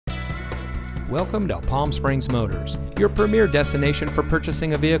Welcome to Palm Springs Motors, your premier destination for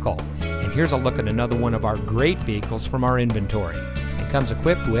purchasing a vehicle. And here's a look at another one of our great vehicles from our inventory. It comes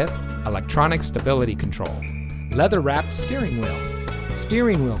equipped with electronic stability control, leather-wrapped steering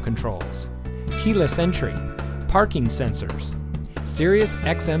wheel controls, keyless entry, parking sensors, Sirius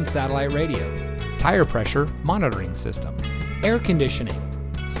XM satellite radio, tire pressure monitoring system, air conditioning,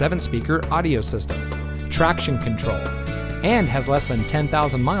 7-speaker audio system, traction control, and has less than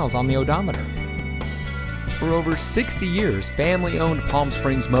 10,000 miles on the odometer. For over 60 years, family-owned Palm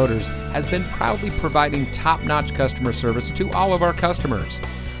Springs Motors has been proudly providing top-notch customer service to all of our customers.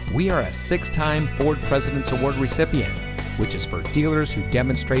 We are a 6-time Ford President's Award recipient, which is for dealers who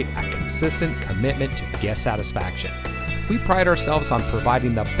demonstrate a consistent commitment to guest satisfaction. We pride ourselves on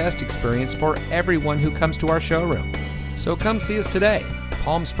providing the best experience for everyone who comes to our showroom. So come see us today.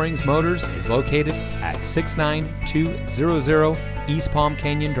 Palm Springs Motors is located at 69200 East Palm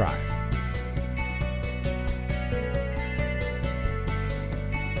Canyon Drive.